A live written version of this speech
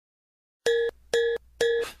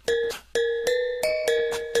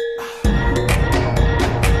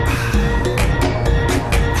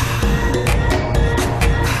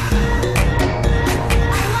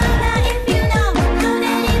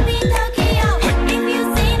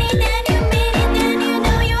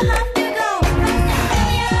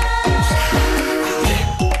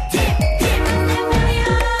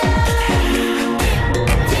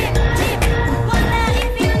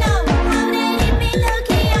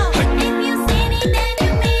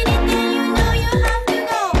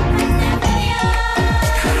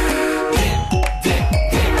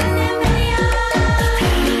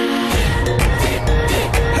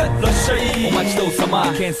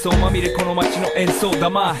想まみれこの街の演奏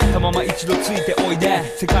玉たまま一度ついておいで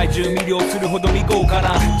世界中魅了するほど見豪華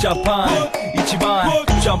なジャパン一番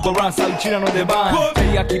ジャンプアランさうちらの出番テ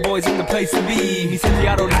リヤキボーイズ in the place to be 見せて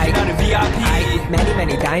やろうリジナル VIP Many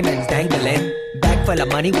many diamonds dangling Bag full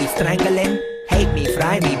of money we strangling Hate me,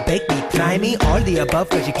 fry me, bake me, try me All the above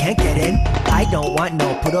cause you can't get in I don't want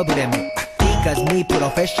no problem Because me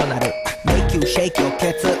professional Make you shake your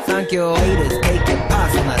cats Thank you Haters take it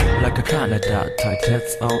personal Like a Canada tight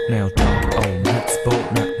heads on nail talk on let's go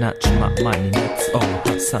not my money let's all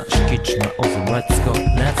hot sun skitch my own let's go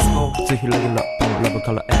ぜひレギュラーラブ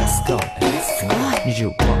から let's go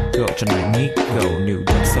 25個じゃない2個入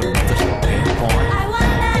力それ目指して pinpoint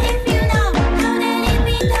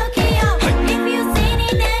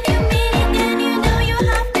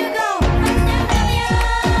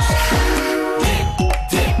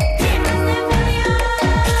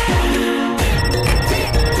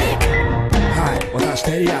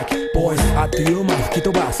ボイスあっという間吹き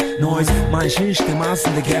飛ばすノイズ慢心してます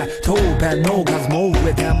んでゲットペンの数も増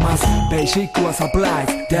えてますベーシックはサプライ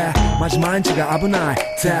ズでマジ毎日が危ない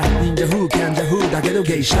ぜ忍者風賢者風だけど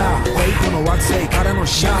芸者フェイクの惑星からの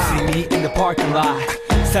シャー See me in the parking lot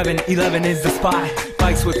 7-Eleven is the spot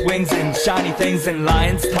Bikes with wings and shiny things and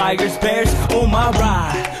lions, tigers, bears, oh my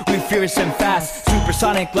ride We fierce and fast,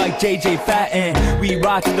 supersonic like JJ Fat And we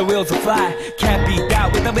ride till the wheels are flat Can't beat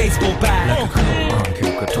that with a baseball bat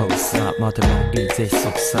急が飛ぶさ待てばいいぜ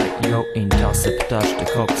即歳要インターセプターして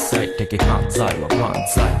国際的犯罪は万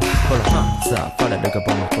歳ほらハンザーファレルが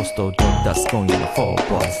ボムコストを出す今夜の4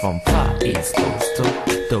 boys from far east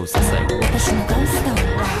coast どうせ最後私のゴース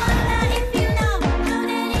ト